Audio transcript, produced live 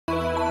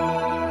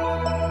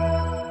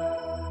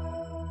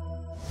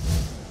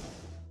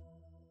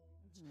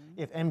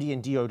if MD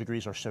and DO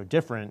degrees are so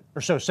different,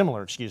 or so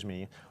similar, excuse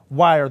me,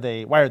 why are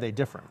they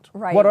different?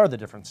 Right. What are the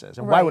differences?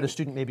 And why would a Right.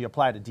 student maybe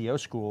apply to DO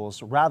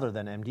schools rather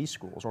than MD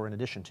schools, or in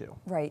addition to?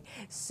 Right.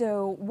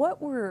 So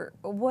what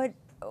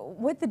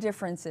the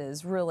difference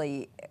is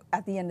really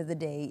at the end of the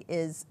day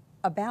is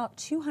about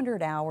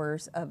 200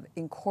 hours of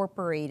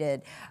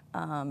incorporated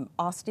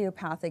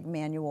osteopathic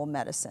manual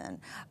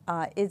medicine.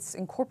 It's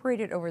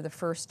incorporated over the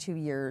first 2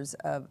 years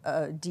of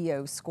a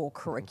DO school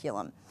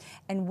curriculum.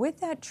 And with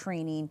that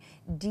training,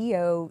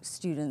 DO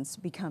students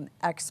become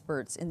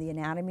experts in the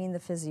anatomy and the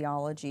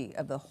physiology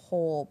of the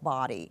whole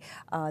body,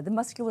 the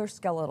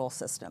musculoskeletal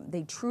system.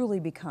 They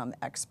truly become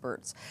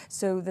experts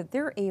so that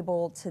they're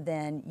able to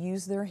then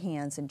use their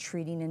hands in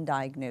treating and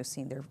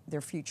diagnosing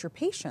their future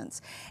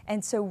patients.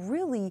 And so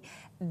really,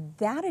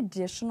 that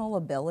additional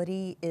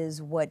ability is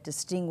what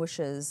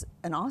distinguishes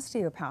an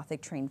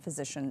osteopathic trained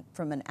physician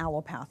from an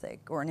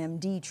allopathic or an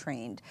MD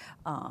trained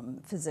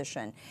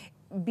physician.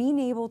 Being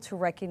able to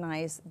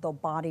recognize the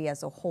body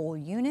as a whole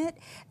unit,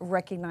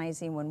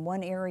 recognizing when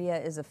one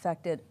area is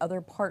affected,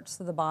 other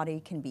parts of the body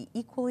can be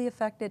equally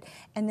affected,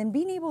 and then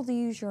being able to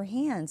use your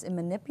hands in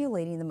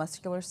manipulating the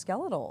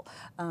musculoskeletal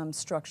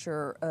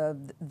structure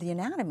of the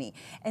anatomy.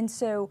 And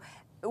so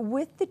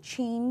with the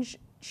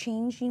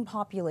changing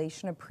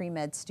population of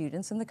pre-med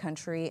students in the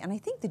country, and I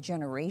think the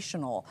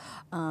generational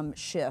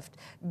shift,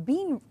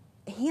 being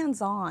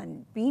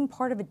hands-on, being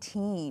part of a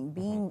team,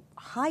 being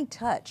high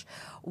touch,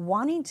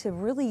 wanting to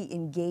really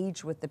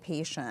engage with the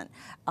patient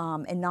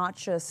and not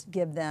just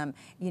give them,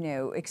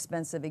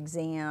 expensive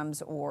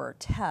exams or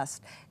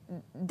tests.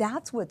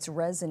 That's what's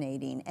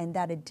resonating, and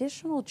that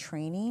additional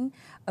training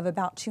of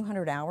about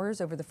 200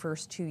 hours over the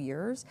first 2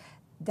 years,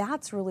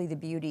 that's really the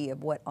beauty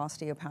of what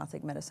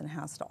osteopathic medicine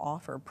has to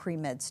offer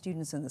pre-med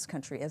students in this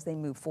country as they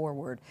move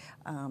forward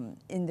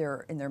in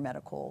their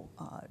medical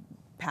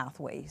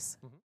pathways.